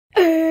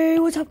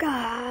What's up,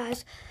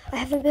 guys? I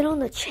haven't been on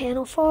the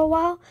channel for a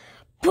while,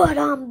 but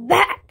I'm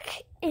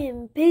back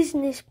in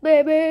business,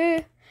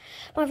 baby.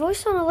 My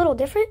voice sounds a little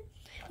different.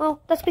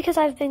 Well, that's because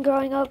I've been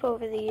growing up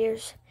over the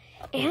years.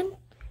 And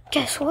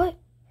guess what?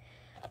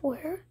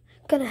 We're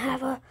gonna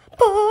have a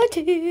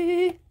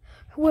party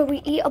where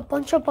we eat a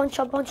bunch of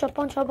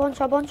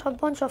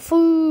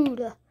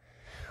food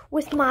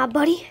with my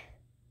buddy.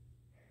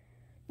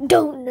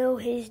 Don't know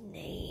his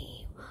name.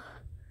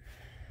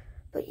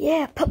 But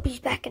yeah, Puppy's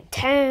back in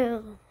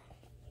town.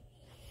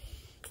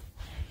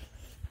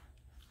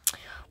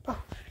 Bro,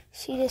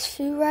 see this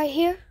food right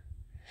here?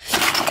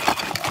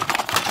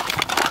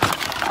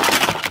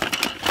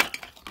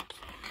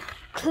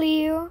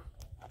 Clear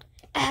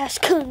as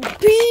can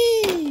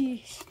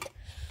be.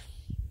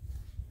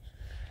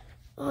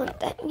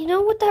 You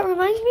know what that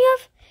reminds me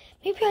of?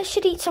 Maybe I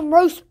should eat some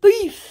roast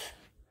beef.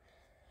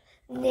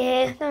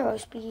 Nah, not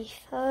roast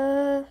beef.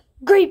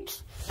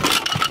 Grapes.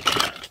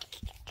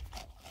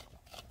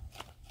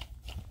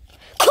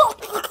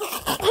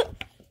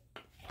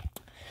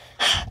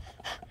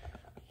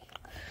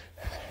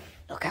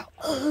 Look how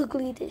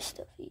ugly this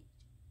stuff is.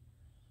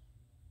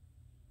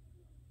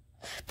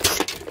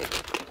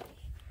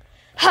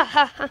 Ha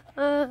ha ha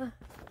ha.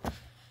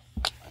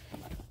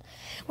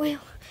 Well,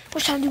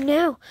 what should I do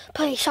now?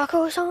 Play soccer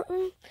or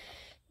something?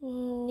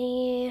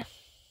 Nah.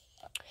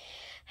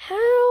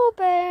 How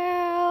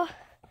about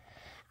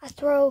I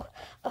throw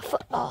a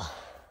football?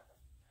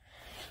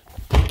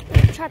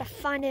 Try to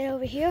find it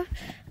over here.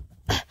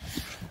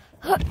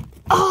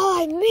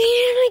 Oh, man,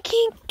 I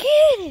can't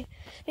get it.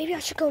 Maybe I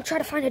should go try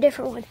to find a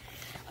different one.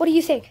 What do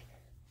you think?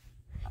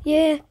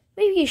 Yeah,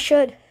 maybe you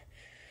should.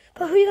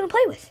 But who are you going to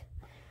play with?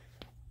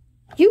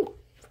 You.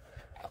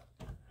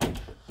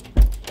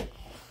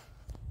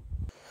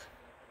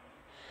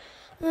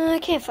 I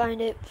can't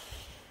find it.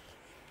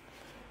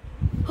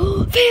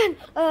 Oh, fan!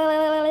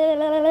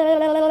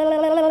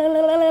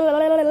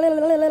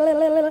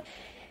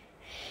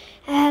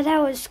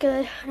 That was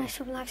good. Nice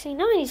and relaxing.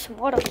 Now I need some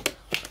water.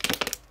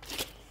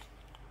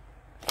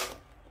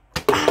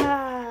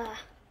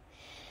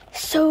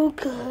 So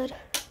good.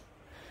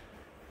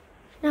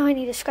 Now I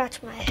need to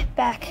scratch my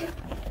back.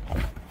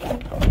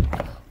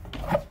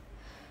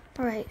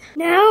 Alright,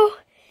 now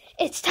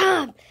it's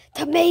time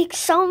to make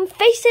some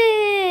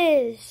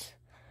faces.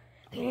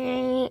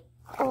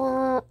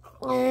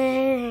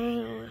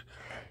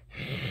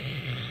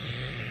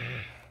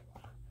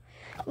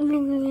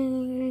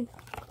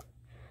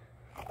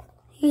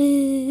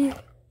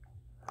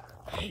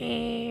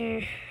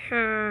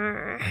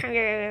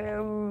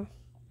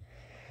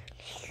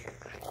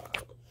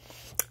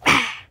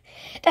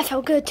 That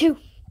felt good too.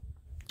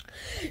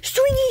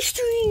 Stringy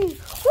string.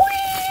 Whee!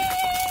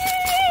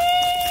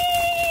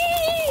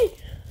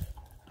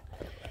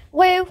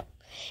 Well,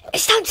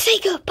 it's time to say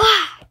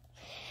goodbye.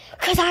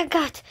 Because I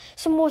got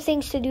some more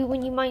things to do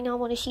when you might not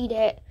want to see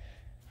that.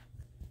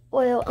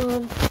 Well,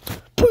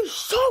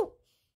 peace out.